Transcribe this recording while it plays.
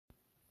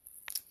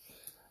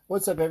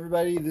What's up,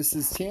 everybody? This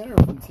is Tanner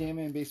from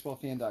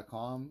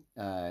TammanBaseballFan.com.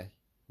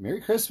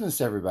 Merry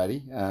Christmas,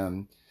 everybody.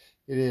 It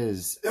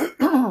is,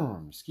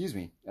 excuse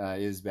me,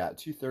 it is about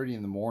 2:30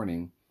 in the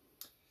morning,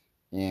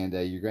 and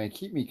you're going to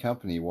keep me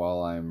company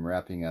while I'm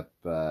wrapping up,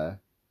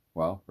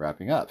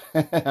 wrapping up.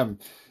 I'm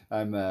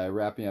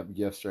wrapping up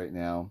gifts right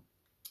now,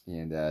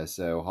 and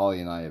so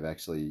Holly and I have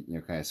actually,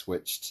 kind of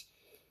switched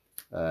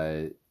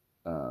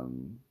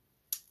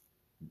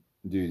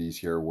duties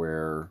here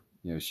where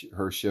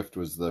her shift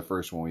was the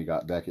first one we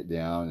got Beckett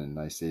down, and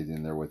I stayed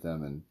in there with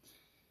them, and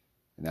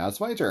now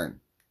it's my turn.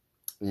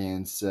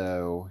 And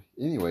so,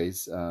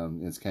 anyways,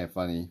 it's kind of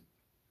funny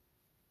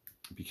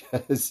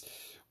because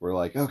we're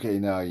like, okay,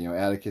 now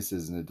Atticus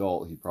is an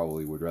adult; he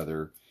probably would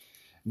rather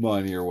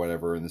money or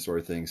whatever, and the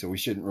sort of thing. So we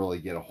shouldn't really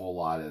get a whole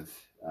lot of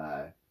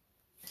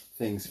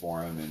things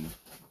for him, and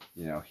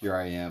here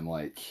I am,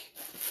 like,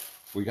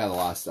 we got a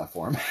lot of stuff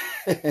for him.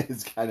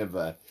 It's kind of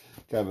a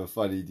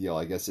funny deal.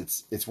 I guess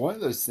it's one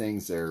of those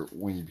things there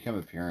when you become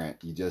a parent,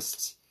 you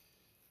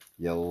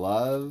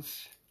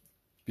love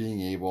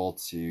being able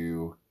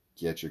to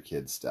get your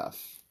kids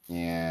stuff.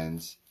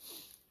 And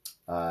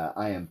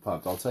I am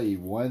pumped. I'll tell you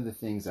one of the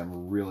things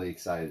I'm really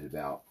excited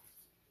about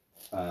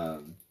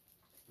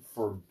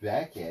for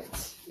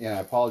Beckett, and I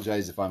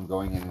apologize if I'm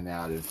going in and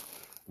out of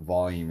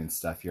volume and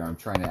stuff here. I'm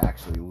trying to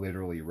actually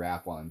literally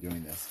rap while I'm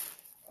doing this.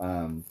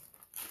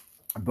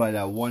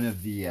 But one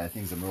of the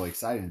things I'm really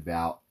excited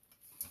about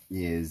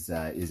is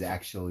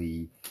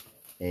actually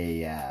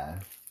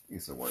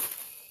is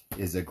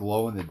a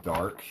glow in the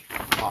dark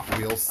Hot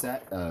Wheels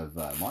set of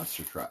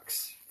monster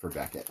trucks for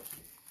Beckett.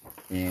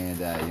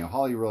 And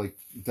Holly really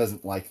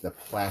doesn't like the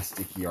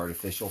plasticky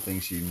artificial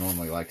things. She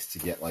normally likes to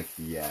get like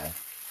the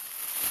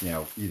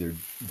either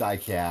die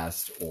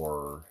cast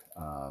or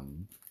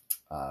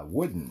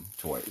wooden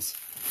toys.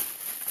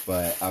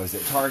 But I was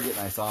at Target and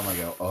I saw them. I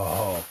go,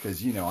 oh,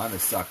 because I'm a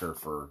sucker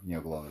for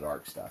glow in the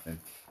dark stuff, and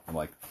I'm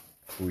like,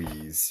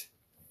 please,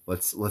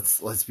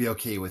 let's be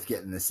okay with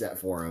getting this set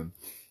for him.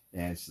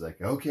 And she's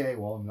like, okay,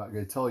 well, I'm not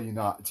going to tell you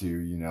not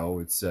to.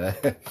 It's I'm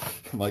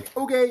like,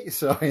 okay,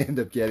 so I end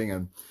up getting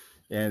them,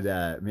 and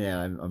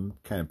man, I'm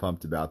kind of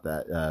pumped about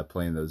that,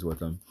 playing those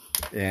with him,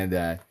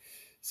 and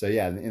so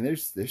yeah, and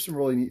there's some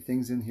really neat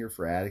things in here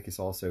for Atticus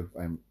also.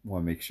 I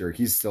want to make sure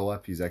he's still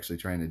up. He's actually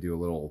trying to do a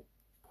little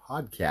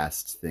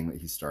podcast thing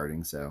that he's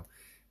starting, so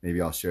maybe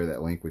I'll share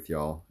that link with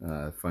y'all.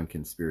 Fun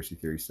conspiracy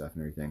theory stuff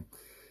and everything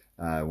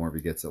whenever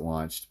he gets it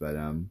launched. But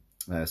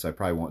so I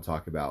probably won't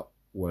talk about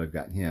what I've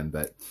got him.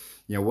 But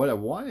what I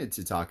wanted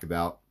to talk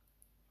about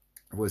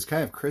was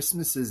kind of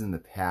Christmases in the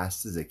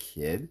past as a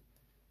kid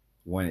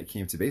when it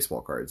came to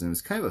baseball cards, and it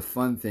was kind of a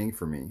fun thing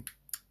for me,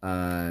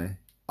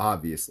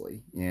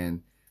 obviously.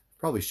 And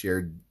probably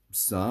shared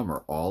some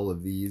or all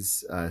of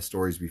these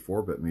stories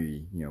before, but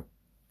maybe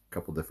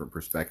couple different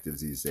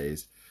perspectives these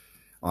days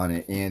on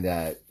it.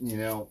 And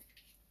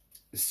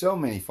so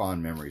many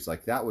fond memories.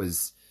 Like, that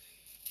was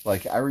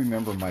like, I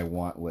remember my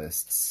want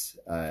lists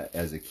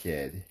as a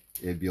kid.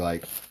 It'd be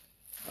like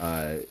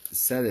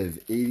set of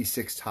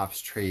 86 Topps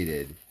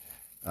Traded,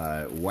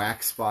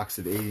 wax box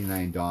of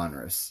 89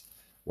 Donruss,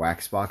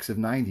 wax box of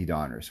 90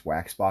 Donruss,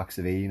 wax box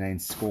of 89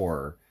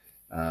 Score,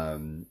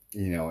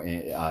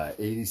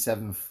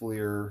 87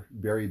 Fleer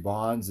Barry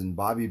Bonds and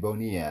Bobby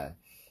Bonilla.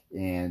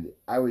 And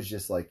I was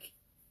just like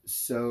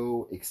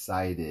so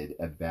excited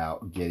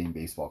about getting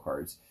baseball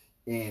cards.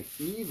 And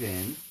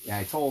I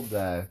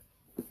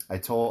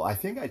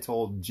think I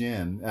told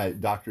Jim,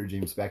 Dr.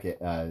 James Beckett,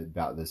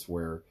 about this,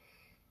 where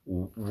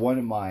one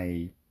of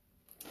my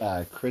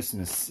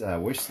Christmas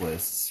wish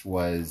lists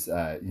was,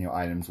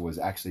 items was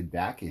actually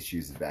back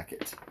issues of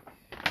Beckett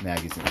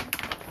magazine.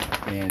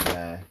 And,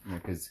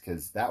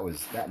 because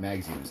that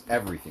magazine was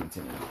everything to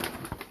me.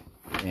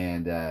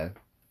 And,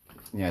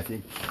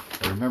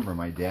 I remember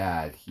my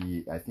dad,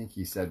 I think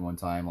he said one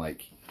time,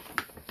 like,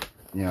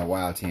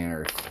 wow,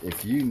 Tanner,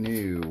 if you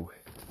knew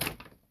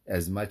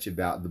as much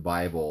about the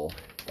Bible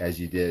as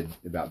you did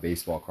about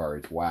baseball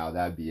cards, wow,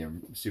 that'd be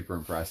super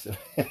impressive.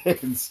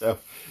 And so,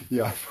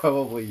 I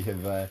probably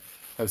have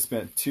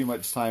spent too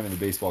much time in the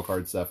baseball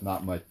card stuff,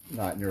 not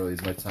nearly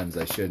as much time as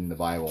I should in the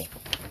Bible.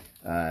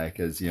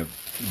 Because, the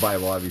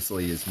Bible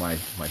obviously is my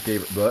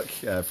favorite book,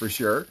 for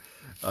sure.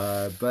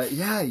 But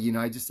yeah, I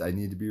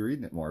need to be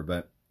reading it more.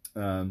 But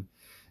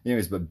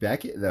anyways, but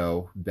Beckett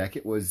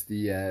was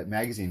the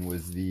magazine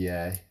was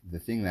the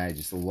thing that I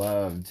just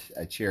loved.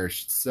 I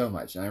cherished so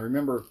much. And I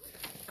remember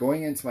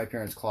going into my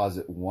parents'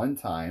 closet one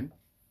time,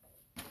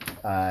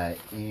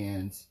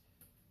 and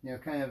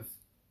kind of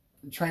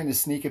trying to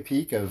sneak a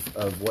peek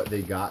of what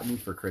they got me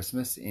for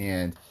Christmas.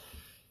 And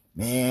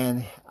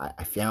man,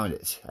 I found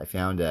it. I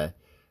found a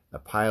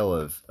pile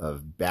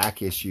of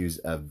back issues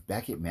of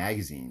Beckett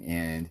magazine,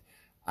 and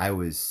I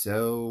was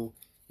so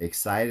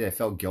excited. I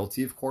felt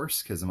guilty, of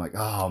course, because I'm like,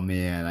 oh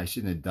man, I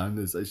shouldn't have done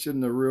this. I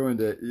shouldn't have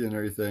ruined it and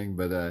everything.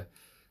 But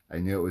I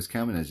knew it was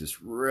coming. I was just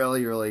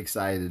really, really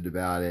excited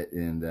about it.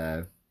 And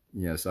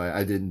so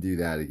I didn't do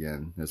that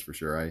again. That's for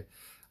sure.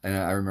 And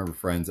I remember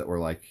friends that were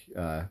like,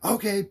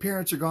 okay,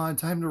 parents are gone,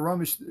 time to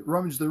rummage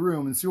the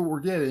room and see what we're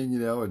getting, you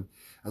know. And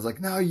I was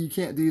like, no, you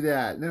can't do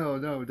that. No,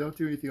 no, don't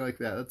do anything like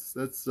that.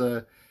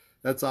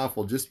 That's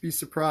awful. Just be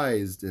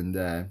surprised. And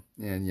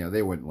you know,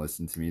 they wouldn't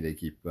listen to me. They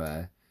keep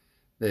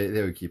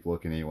they would keep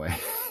looking anyway.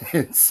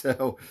 And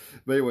so,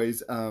 but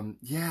anyways,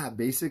 yeah,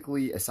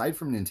 basically, aside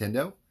from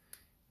Nintendo,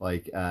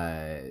 like,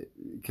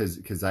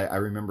 because I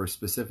remember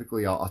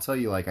specifically, I'll tell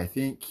you, like, I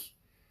think,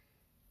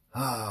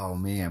 oh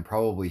man,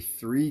 probably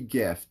 3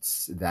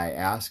 gifts that I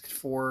asked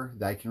for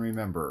that I can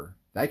remember,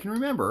 that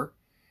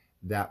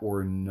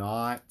were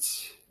not,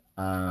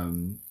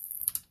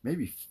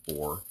 maybe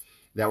 4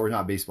 that were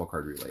not baseball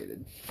card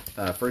related.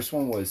 First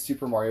one was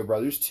Super Mario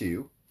Brothers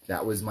 2.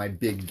 That was my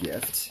big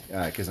gift,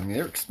 because I mean,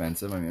 they're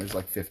expensive. I mean, it was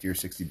like 50 or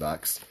 60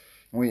 bucks,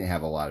 and we didn't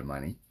have a lot of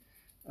money.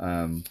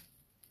 And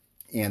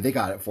they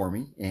got it for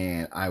me,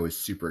 and I was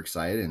super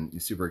excited,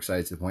 and super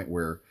excited to the point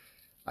where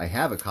I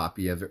have a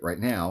copy of it right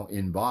now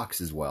in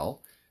box as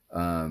well,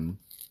 on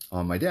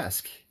my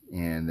desk,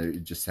 and they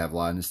just have a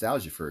lot of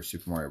nostalgia for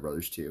Super Mario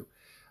Brothers 2.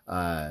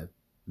 The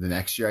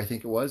next year, I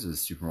think it was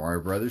Super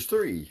Mario Brothers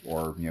 3,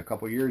 or you know, a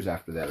couple years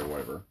after that or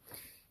whatever.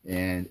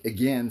 And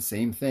again,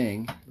 same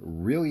thing,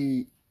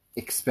 really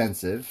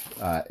expensive,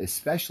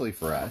 especially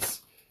for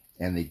us,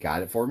 and they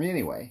got it for me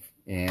anyway,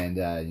 and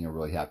you know,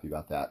 really happy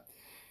about that.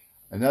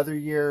 Another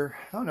year,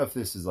 I don't know if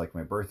this is like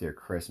my birthday or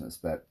Christmas,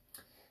 but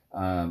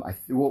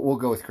we'll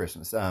go with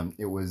Christmas.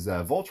 It was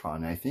Voltron,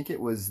 and I think it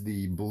was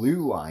the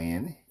Blue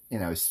Lion,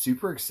 and I was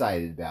super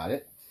excited about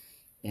it.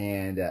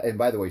 And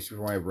by the way,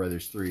 Super Mario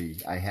Brothers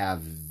 3, I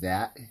have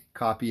that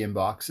copy in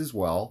box as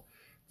well,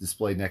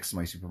 displayed next to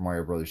my Super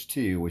Mario Brothers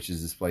 2, which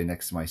is displayed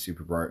next to my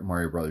Super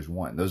Mario Brothers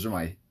 1. Those are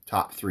my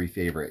top 3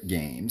 favorite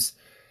games.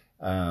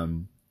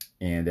 And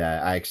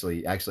I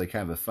actually kind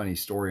of a funny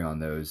story on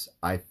those.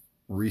 I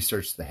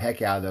researched the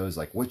heck out of those,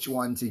 like which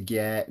one to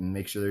get and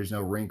make sure there's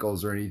no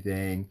wrinkles or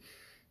anything,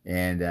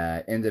 and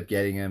end up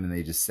getting them, and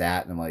they just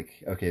sat, and I'm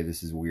like, okay,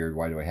 this is weird.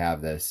 Why do I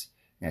have this?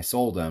 And I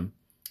sold them,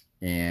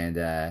 and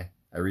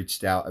I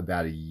reached out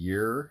about a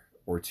year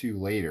or 2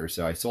 later.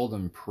 So I sold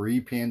them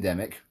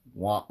pre-pandemic,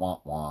 wah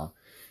wah wah,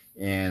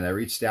 and I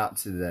reached out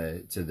to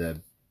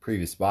the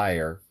previous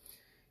buyer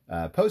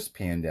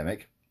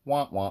post-pandemic,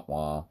 wah wah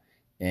wah,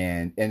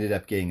 and ended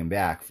up getting them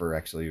back for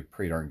actually a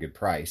pretty darn good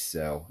price.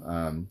 So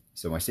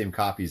so my same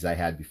copies I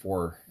had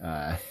before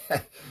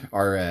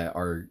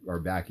are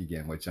back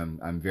again, which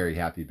I'm very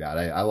happy about.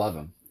 I love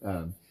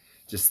them.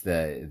 Just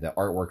the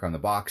artwork on the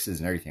boxes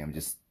and everything. I'm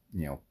just,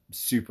 you know,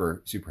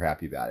 super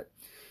happy about it.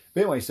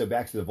 But anyway, so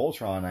back to the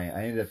Voltron, I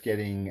ended up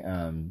getting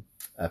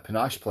a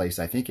Panache Place,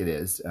 I think it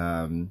is,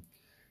 Blue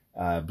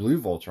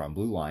Voltron,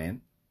 Blue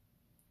Lion.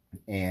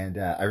 And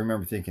I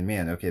remember thinking,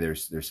 man, okay,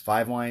 there's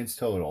 5 lions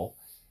total.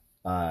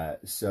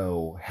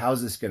 So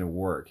how's this going to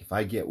work? If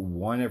I get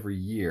one every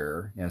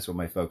year, and that's what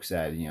my folks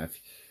said, you know, if,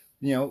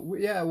 you know,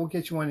 yeah, we'll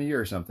get you one a year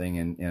or something.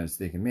 And I was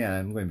thinking, man,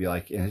 I'm going to be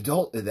like an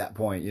adult at that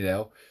point, you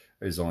know.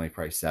 It was only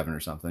probably 7 or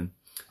something,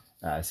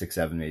 6,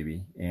 7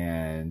 maybe.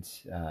 And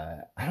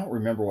I don't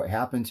remember what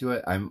happened to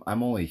it. I'm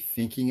only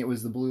thinking it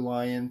was the Blue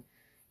Lion.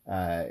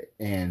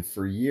 And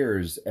for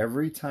years,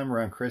 every time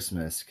around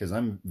Christmas, because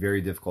I'm very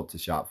difficult to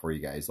shop for,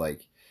 you guys,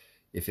 like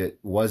if it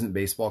wasn't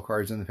baseball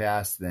cards in the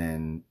past,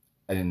 then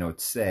I didn't know what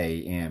to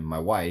say. And my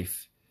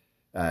wife,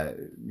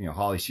 you know,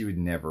 Holly, she would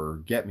never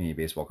get me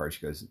baseball cards.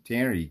 She goes,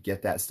 Tanner, you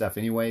get that stuff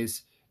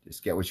anyways.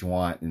 Just get what you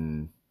want,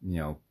 and, you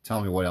know,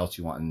 tell me what else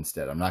you want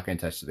instead. I'm not going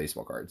to touch the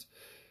baseball cards,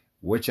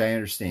 which I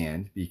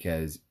understand,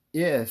 because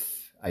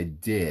if I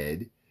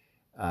did,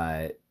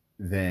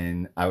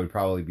 then I would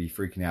probably be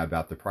freaking out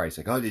about the price.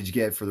 Like, oh, did you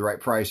get it for the right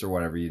price or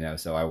whatever, you know?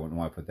 So I wouldn't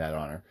want to put that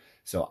on her.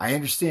 So I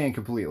understand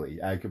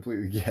completely. I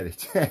completely get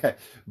it.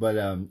 But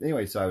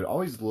anyway, so I would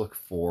always look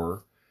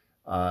for,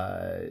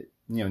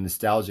 you know,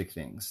 nostalgic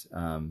things. You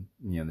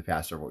know, in the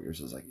past several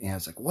years, I was like, yeah,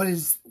 it's like,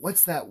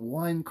 what's that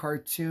one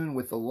cartoon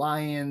with the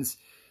lions?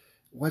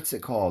 What's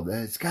it called?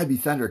 It's got to be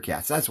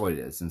Thundercats. That's what it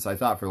is. And so I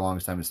thought for the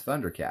longest time it's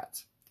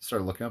Thundercats.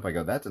 Started looking up. I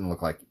go, that doesn't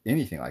look like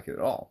anything like it at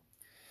all.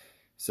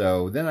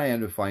 So then I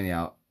ended up finding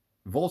out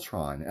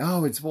Voltron.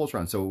 Oh, it's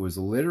Voltron. So it was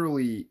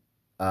literally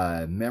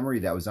a memory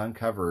that was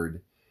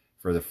uncovered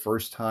for the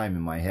first time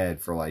in my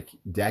head for like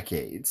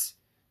decades,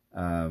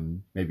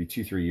 maybe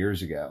 2-3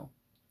 years ago.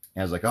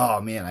 And I was like, oh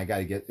man, I got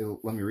to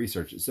let me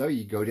research it. So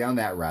you go down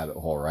that rabbit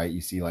hole, right?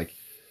 You see like,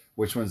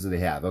 which ones do they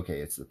have? Okay,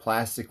 it's the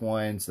plastic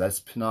one. So that's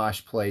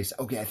Panache Place.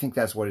 Okay, I think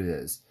that's what it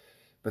is.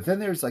 But then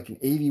there's like an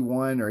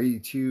 81 or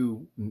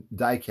 82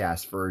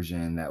 die-cast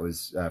version that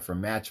was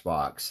from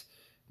Matchbox.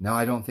 No,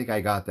 I don't think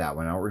I got that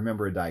one. I don't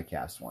remember a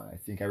die-cast one. I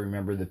think I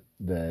remember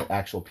the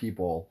actual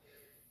people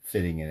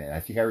fitting in it. I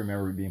think I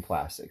remember it being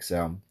plastic.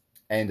 So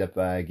I ended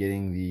up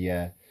getting the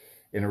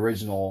an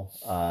original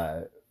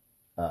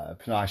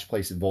Panache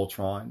Place at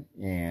Voltron,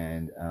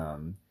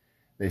 and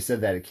they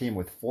said that it came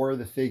with 4 of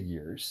the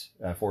figures.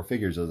 4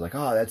 figures. I was like,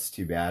 oh, that's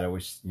too bad. I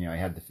wish, you know, I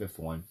had the 5th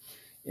one.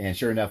 And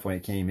sure enough, when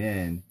it came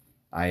in,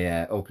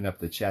 I opened up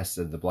the chest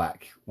of the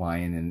black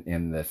lion,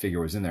 and the figure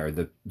was in there.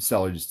 The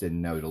seller just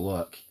didn't know to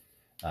look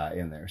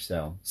in there.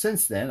 So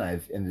since then,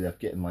 I've ended up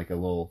getting like a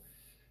little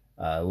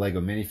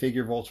Lego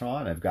minifigure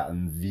Voltron. I've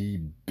gotten the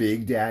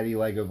Big Daddy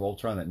Lego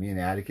Voltron that me and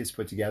Atticus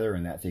put together,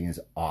 and that thing is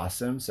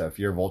awesome. So if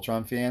you're a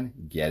Voltron fan,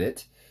 get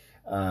it.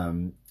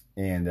 And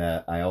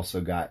I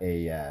also got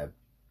a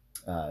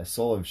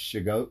Soul of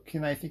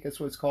Shigoken, I think that's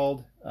what it's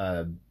called,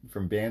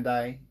 from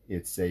Bandai.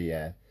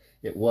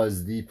 It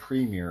was the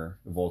premier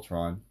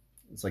Voltron.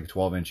 It's like a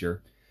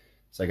 12-incher.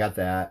 So I got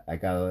that. I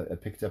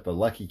picked up a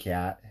Lucky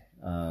Cat,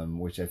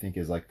 which I think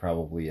is like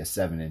probably a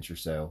 7-inch or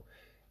so,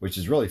 which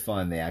is really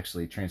fun. They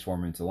actually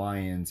transform into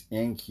lions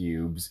and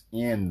cubes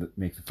and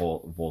make the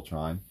full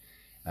Voltron.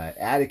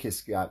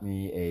 Atticus got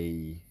me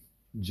a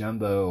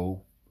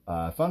jumbo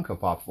Funko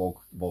Pop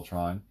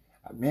Voltron.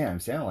 Man, I'm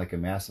sounding like a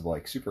massive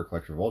like super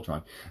collector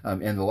Voltron.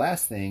 And the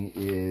last thing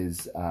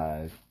is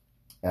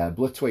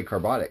Blitzway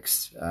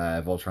Carbotics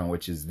Voltron,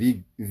 which is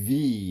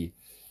the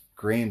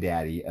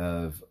granddaddy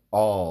of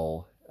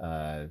all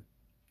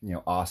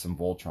awesome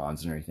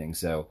Voltrons and everything.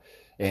 So,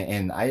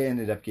 and I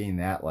ended up getting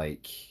that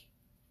like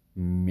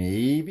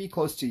maybe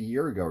close to a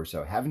year ago or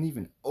so. I haven't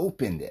even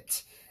opened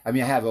it. I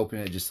mean, I have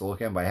opened it just to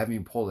look at it, but I haven't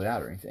even pulled it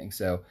out or anything.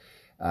 So,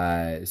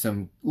 so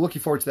I'm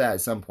looking forward to that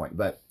at some point.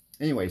 But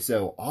anyway,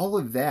 so all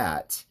of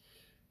that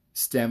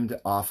stemmed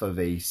off of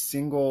a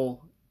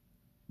single,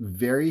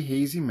 very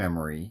hazy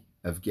memory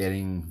of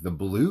getting the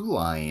Blue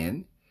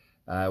Lion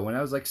when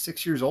I was like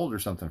 6 years old or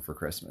something for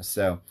Christmas.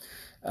 So,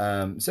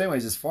 so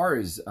anyways, as far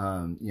as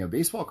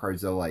baseball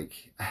cards though,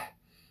 like,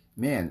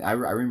 man, I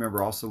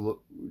remember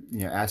also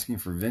asking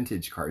for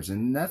vintage cards,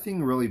 and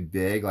nothing really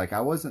big. Like,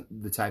 I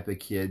wasn't the type of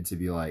kid to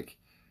be like,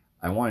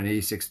 I want an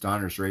 86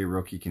 Donruss Ray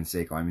rookie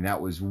Canseco. I mean, that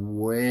was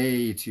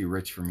way too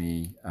rich for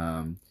me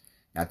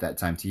at that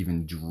time to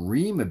even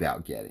dream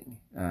about getting.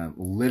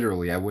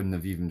 Literally, I wouldn't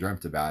have even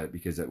dreamt about it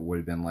because it would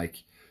have been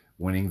like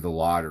winning the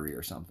lottery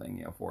or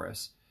something, for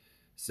us.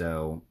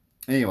 So,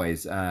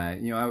 anyways, I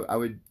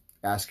would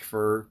ask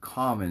for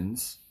common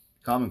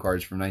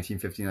cards from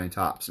 1959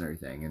 Topps and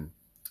everything, and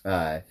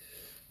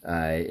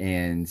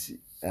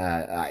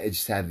I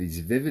just have these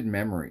vivid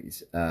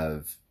memories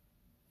of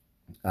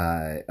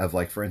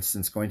like, for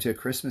instance, going to a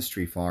Christmas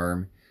tree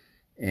farm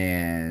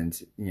and,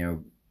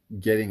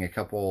 getting a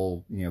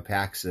couple,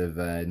 packs of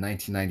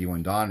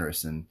 1991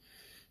 Donruss, and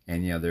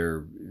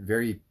they're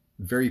very,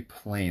 very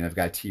plain. I've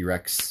got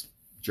T-Rex,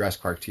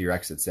 Jurassic Park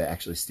T-Rex that's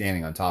actually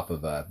standing on top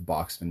of a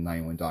box of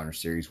 91 Donruss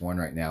Series 1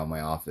 right now in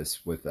my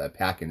office with a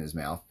pack in his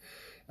mouth.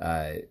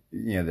 The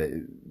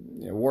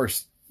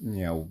worst,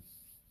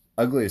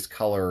 ugliest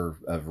color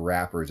of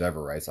wrappers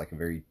ever, right? It's like a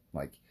very,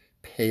 like,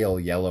 pale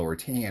yellow or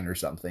tan or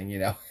something,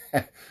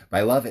 but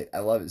I love it. I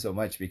love it so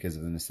much because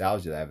of the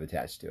nostalgia that I've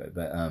attached to it.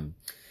 But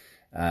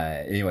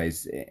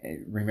anyways, I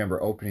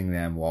remember opening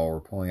them while we're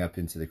pulling up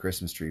into the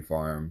Christmas tree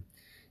farm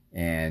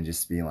and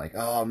just being like,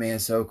 oh man,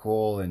 so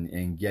cool,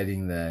 and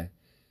getting a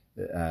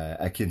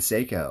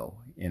Canseco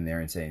in there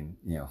and saying,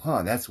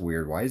 that's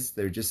weird. Why is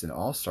there just an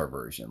all-star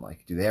version?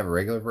 Like, do they have a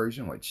regular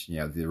version? Which,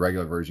 the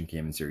regular version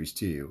came in Series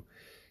 2.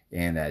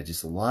 And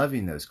just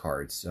loving those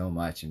cards so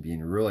much and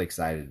being really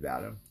excited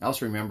about them. I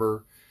also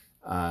remember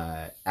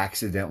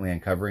accidentally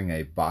uncovering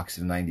a box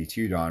of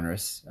 92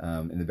 Donruss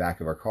in the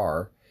back of our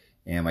car,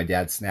 and my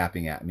dad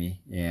snapping at me,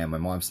 and my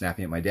mom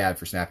snapping at my dad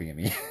for snapping at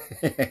me,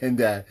 and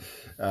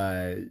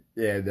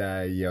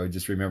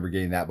just remember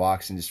getting that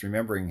box and just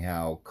remembering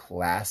how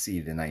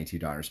classy the 92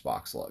 Donruss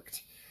box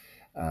looked.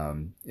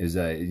 It was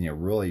a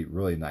really,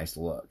 really nice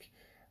look.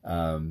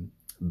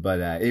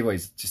 But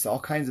anyways, just all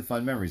kinds of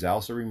fun memories. I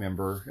also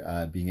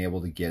remember being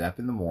able to get up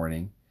in the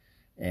morning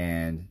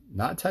and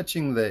not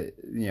touching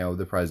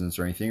the presents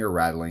or anything, or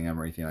rattling them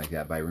or anything like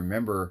that. But I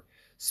remember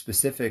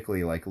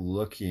specifically like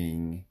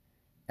looking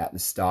at the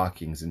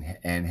stockings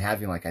and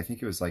having, like, I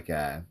think it was like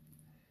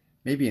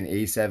maybe an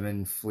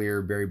A7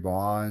 Fleer Barry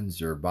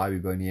Bonds or Bobby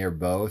Bonnier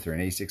both, or an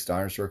A6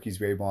 Donruss Rookies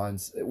Barry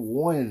Bonds.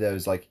 One of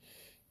those, like,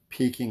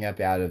 peeking up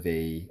out of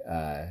the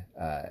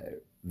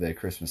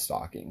Christmas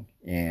stocking,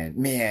 and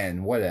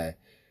man, what a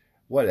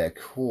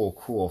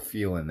cool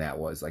feeling that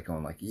was. Like,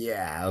 going like,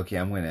 yeah, okay,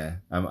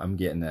 I'm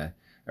getting a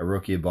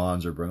rookie of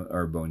Bonds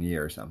or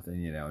Bonnier or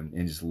something,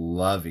 and just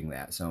loving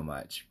that so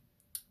much.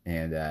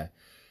 And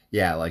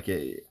yeah, like,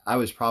 I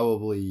was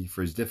probably,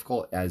 for as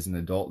difficult as an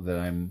adult that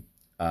I'm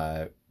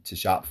to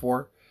shop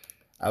for,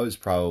 I was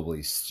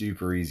probably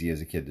super easy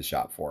as a kid to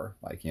shop for.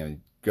 Like,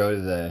 go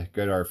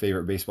to our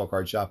favorite baseball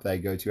card shop that I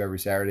go to every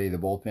Saturday, the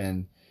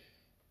Bullpen.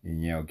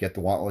 And, get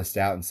the want list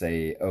out and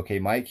say, okay,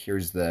 Mike,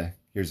 here's a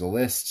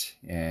list,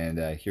 and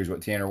here's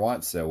what Tanner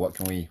wants. So what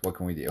can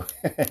we do?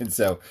 And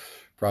so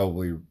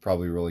probably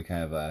really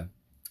kind of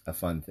a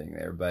fun thing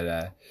there,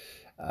 but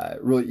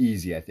really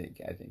easy, I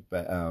think.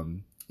 But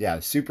yeah,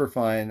 super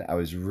fun. I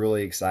was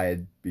really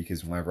excited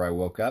because whenever I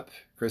woke up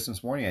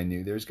Christmas morning, I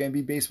knew there's going to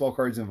be baseball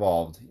cards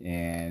involved,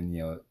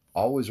 and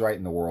all was right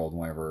in the world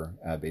whenever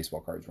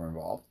baseball cards were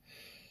involved.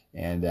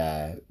 And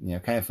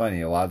kind of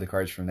funny, a lot of the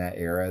cards from that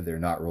era, they're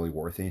not really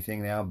worth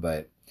anything now,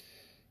 but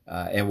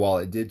And while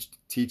it did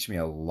teach me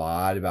a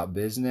lot about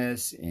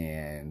business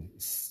and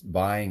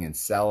buying and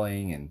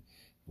selling and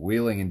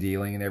wheeling and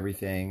dealing and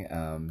everything,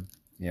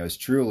 it's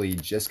truly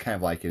just kind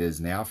of like it is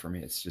now for me.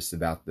 It's just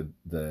about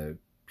the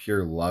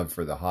pure love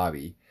for the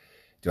hobby.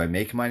 Do I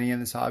make money in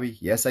this hobby?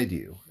 Yes, I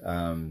do.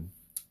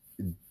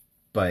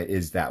 But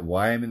is that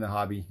why I'm in the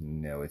hobby?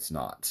 No, it's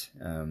not.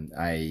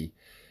 I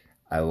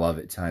love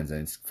it tons.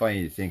 And it's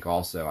funny to think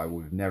also, I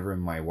would have never in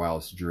my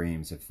wildest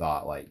dreams have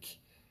thought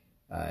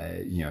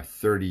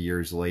 30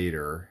 years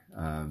later,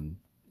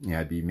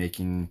 I'd be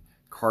making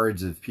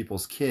cards of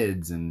people's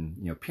kids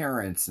and,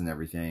 parents and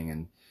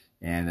everything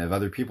and of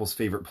other people's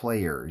favorite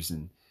players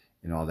and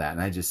all that.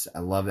 And I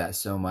love that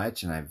so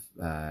much. And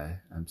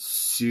I'm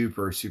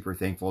super, super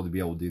thankful to be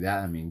able to do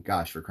that. I mean,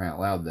 gosh, for crying out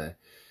loud,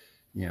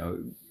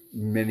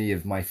 many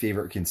of my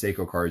favorite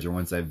Conseco cards are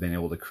ones I've been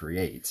able to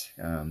create.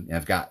 And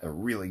I've got a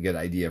really good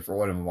idea for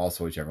one of them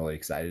also, which I'm really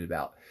excited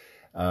about.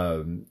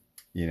 And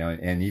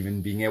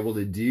even being able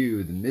to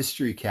do the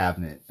mystery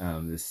cabinet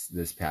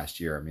this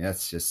past year. I mean,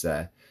 that's just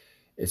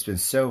it's been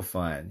so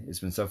fun. It's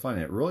been so fun.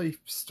 It really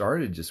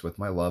started just with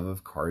my love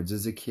of cards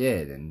as a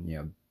kid,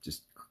 and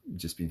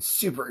just being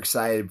super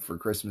excited for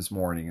Christmas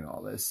morning and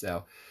all this.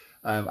 So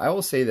I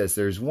will say this: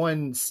 there's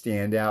one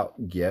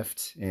standout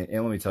gift, and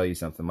let me tell you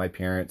something. My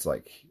parents,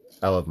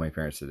 I love my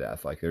parents to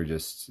death.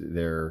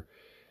 They're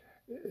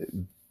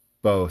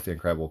both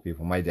incredible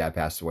people. My dad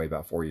passed away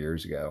about 4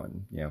 years ago,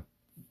 and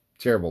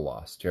terrible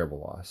loss.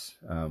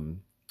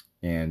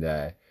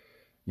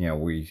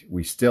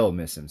 We still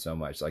miss him so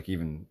much. Like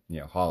even,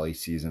 Holly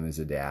sees him as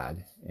a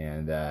dad.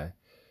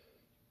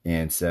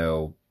 And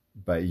so,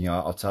 but,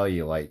 I'll tell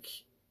you,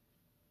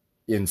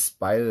 in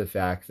spite of the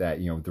fact that,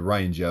 the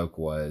running joke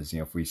was,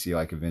 if we see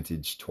a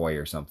vintage toy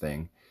or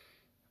something,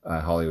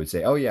 Holly would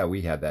say, "Oh yeah,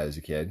 we had that as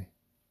a kid."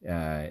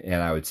 And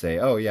I would say,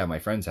 "Oh yeah, my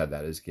friends had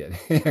that as a kid,"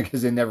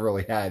 because they never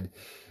really had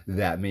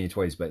that many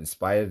toys. But in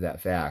spite of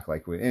that fact,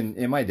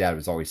 and my dad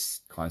was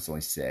always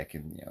constantly sick,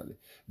 and the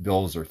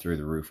bills are through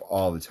the roof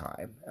all the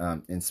time.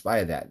 In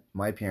spite of that,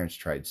 my parents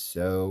tried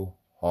so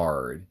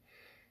hard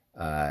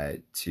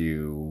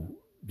to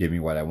give me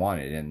what I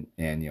wanted,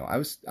 and I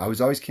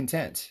was always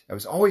content. I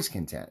was always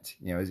content.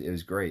 It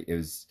was great. I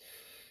was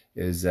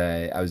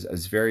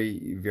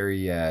very,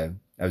 very. I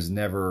was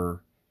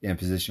never in a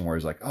position where I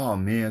was like, oh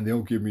man, they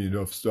don't give me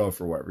enough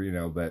stuff or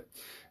whatever, but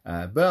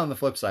on the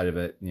flip side of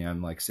it,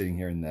 I'm sitting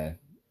here in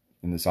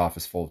this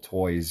office full of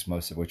toys,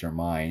 most of which are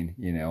mine,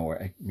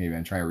 or maybe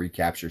I'm trying to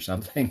recapture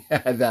something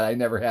that I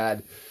never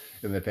had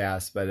in the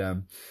past. But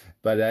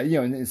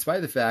in spite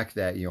of the fact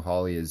that,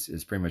 Holly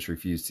is pretty much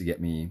refused to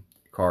get me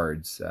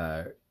cards,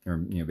 or,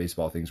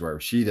 baseball things, wherever,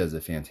 she does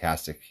a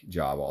fantastic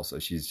job also.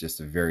 She's just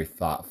a very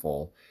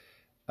thoughtful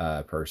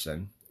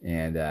person.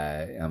 And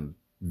I'm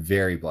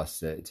very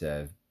blessed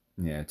to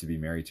be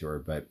married to her.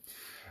 But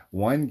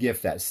one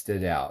gift that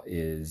stood out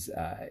is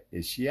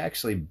she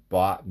actually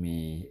bought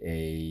me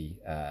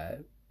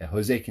a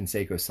Jose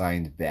Canseco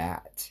signed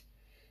bat,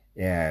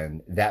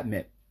 and that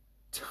meant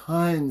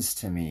tons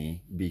to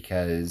me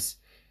because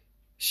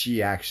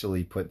she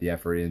actually put the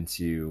effort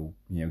into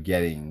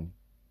getting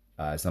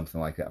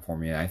something like that for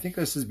me. And I think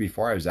this is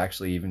before I was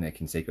actually even a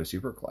Canseco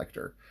super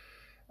collector.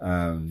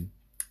 And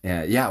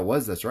yeah, it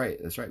was. That's right.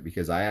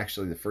 Because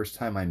the first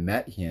time I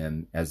met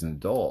him as an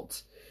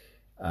adult,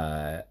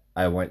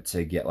 I went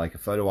to get a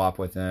photo op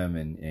with him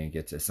and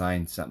get to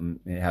sign something,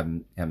 have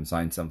him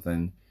sign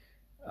something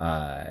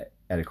at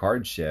a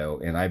card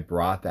show. And I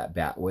brought that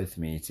bat with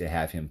me to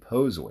have him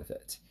pose with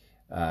it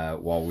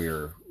while we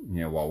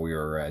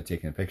were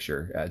taking a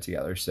picture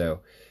together.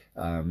 So,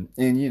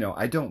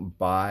 I don't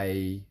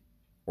buy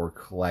or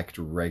collect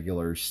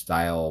regular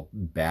style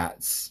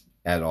bats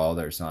at all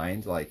that are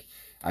signed.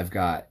 I've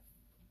got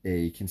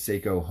a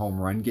Canseco home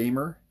run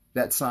gamer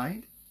that's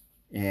signed.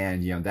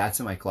 And, that's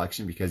in my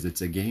collection because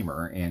it's a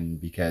gamer and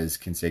because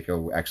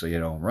Canseco actually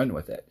had a home run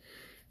with it.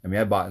 I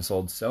mean, I bought and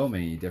sold so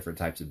many different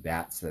types of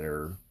bats that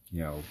are,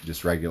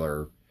 just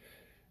regular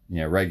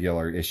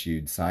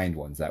issued signed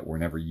ones that were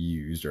never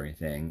used or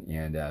anything.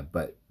 And,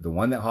 but the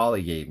one that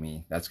Holly gave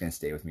me, that's going to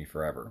stay with me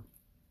forever.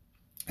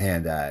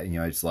 And, I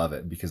just love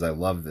it because I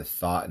love the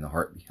thought and the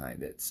heart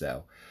behind it.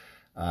 So,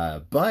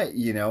 but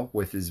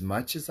with as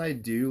much as I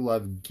do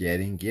love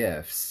getting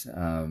gifts,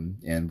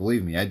 and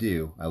believe me, I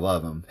do, I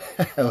love them.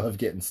 I love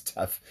getting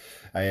stuff.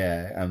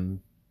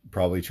 I'm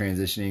probably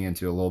transitioning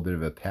into a little bit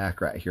of a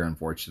pack rat here,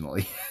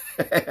 unfortunately.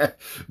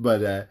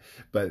 but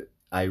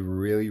I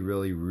really,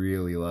 really,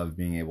 really love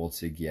being able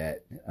to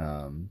get,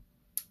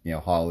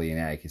 Holly and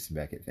Atticus and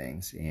Beckett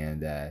things.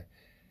 And,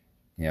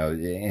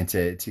 and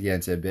to get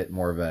into a bit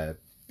more of a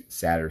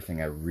sadder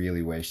thing, I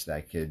really wish that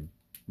I could,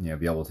 be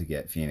able to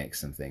get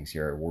Phoenix some things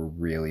here. We're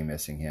really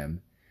missing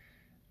him.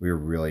 We're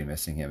really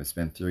missing him. It's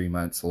been 3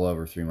 months, a little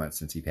over 3 months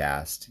since he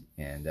passed.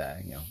 And,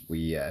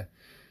 we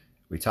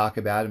talk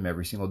about him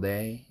every single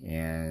day,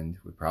 and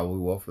we probably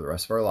will for the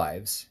rest of our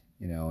lives,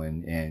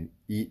 and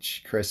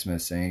each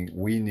Christmas, and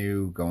we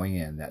knew going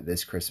in that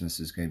this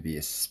Christmas is going to be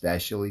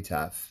especially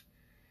tough,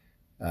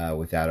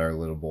 without our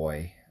little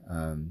boy.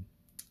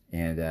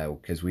 and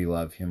because we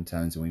love him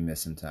tons and we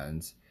miss him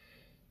tons.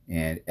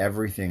 And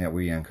everything that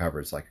we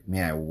uncovered, it's like,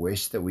 man, I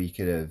wish that we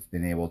could have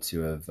been able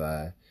to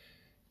have,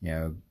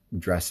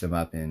 dressed him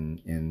up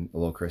in a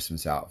little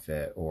Christmas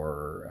outfit,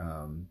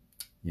 or,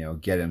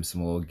 get him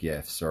some little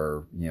gifts,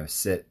 or,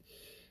 sit.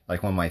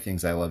 Like, one of my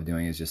things I love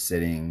doing is just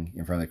sitting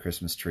in front of the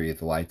Christmas tree with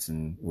the lights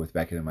and with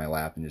Beckett in my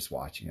lap and just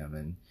watching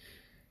him.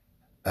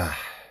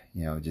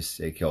 And, just,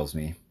 it kills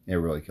me. It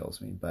really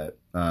kills me. But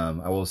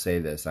I will say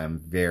this. I'm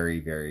very,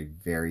 very,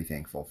 very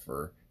thankful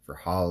for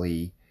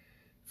Holly,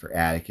 for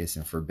Atticus,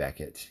 and for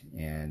Beckett.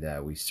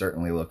 And we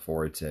certainly look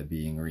forward to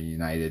being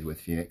reunited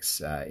with Phoenix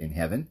in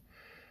heaven.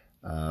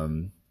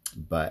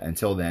 But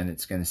until then,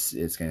 it's gonna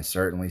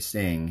certainly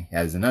sting,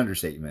 as an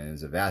understatement,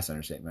 as a vast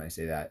understatement. I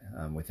say that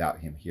without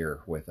him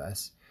here with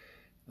us.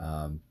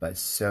 But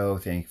so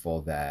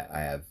thankful that I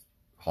have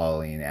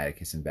Holly and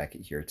Atticus and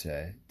Beckett here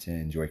to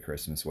enjoy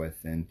Christmas with.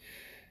 And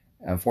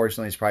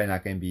unfortunately, it's probably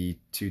not going to be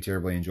too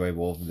terribly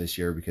enjoyable this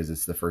year because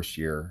it's the first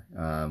year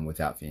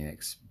without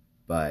Phoenix.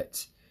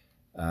 But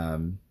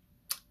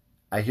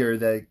I hear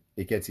that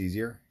it gets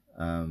easier.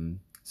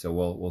 So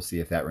we'll see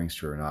if that rings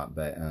true or not.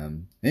 But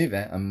in any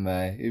event,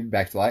 I'm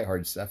back to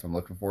lighthearted stuff. I'm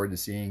looking forward to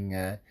seeing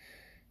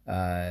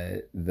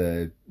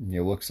the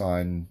looks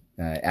on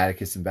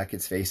Atticus and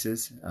Beckett's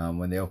faces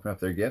when they open up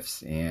their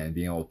gifts, and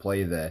being able to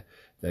play the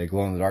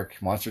glow in the dark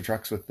monster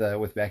trucks with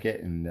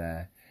Beckett. And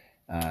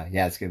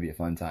yeah, it's gonna be a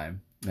fun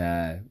time.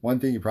 One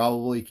thing you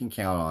probably can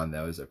count on,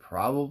 though, is I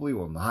probably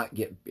will not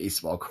get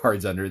baseball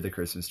cards under the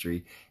Christmas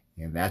tree.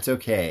 And that's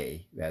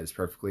okay. That is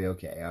perfectly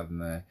okay.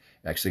 I've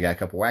actually got a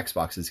couple wax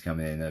boxes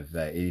coming in of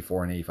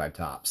 84 and 85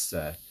 Topps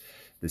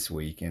this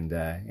week, and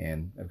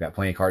I've got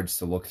plenty of cards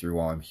to look through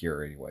while I'm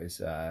here. Anyways,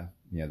 that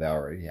I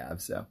already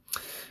have. So,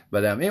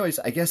 but anyways,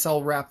 I guess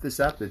I'll wrap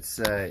this up. It's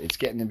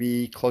getting to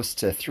be close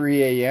to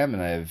 3 a.m.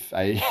 and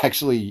I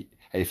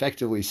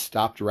effectively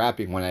stopped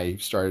rapping when I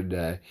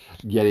started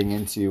getting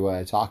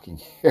into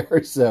talking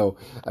here. So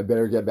I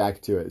better get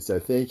back to it. So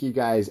thank you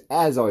guys,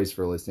 as always,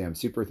 for listening. I'm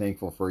super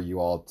thankful for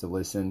you all to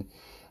listen.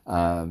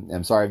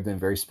 I'm sorry I've been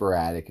very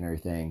sporadic and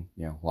everything.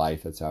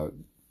 Life, that's how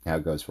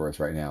it goes for us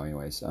right now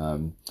anyways,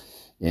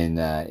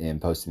 in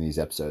posting these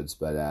episodes.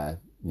 But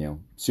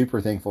super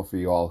thankful for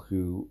you all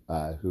who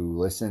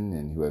listen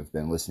and who have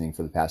been listening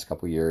for the past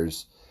couple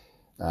years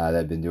that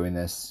I've been doing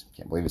this.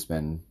 Can't believe it's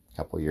been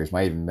couple of years,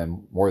 might even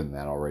been more than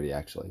that already,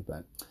 actually.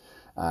 But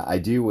I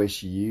do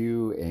wish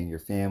you and your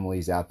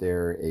families out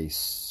there a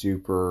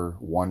super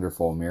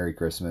wonderful Merry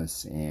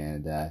Christmas,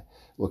 and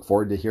look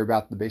forward to hear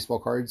about the baseball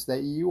cards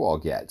that you all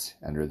get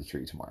under the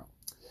tree tomorrow.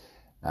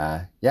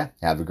 Yeah,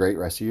 have a great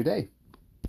rest of your day.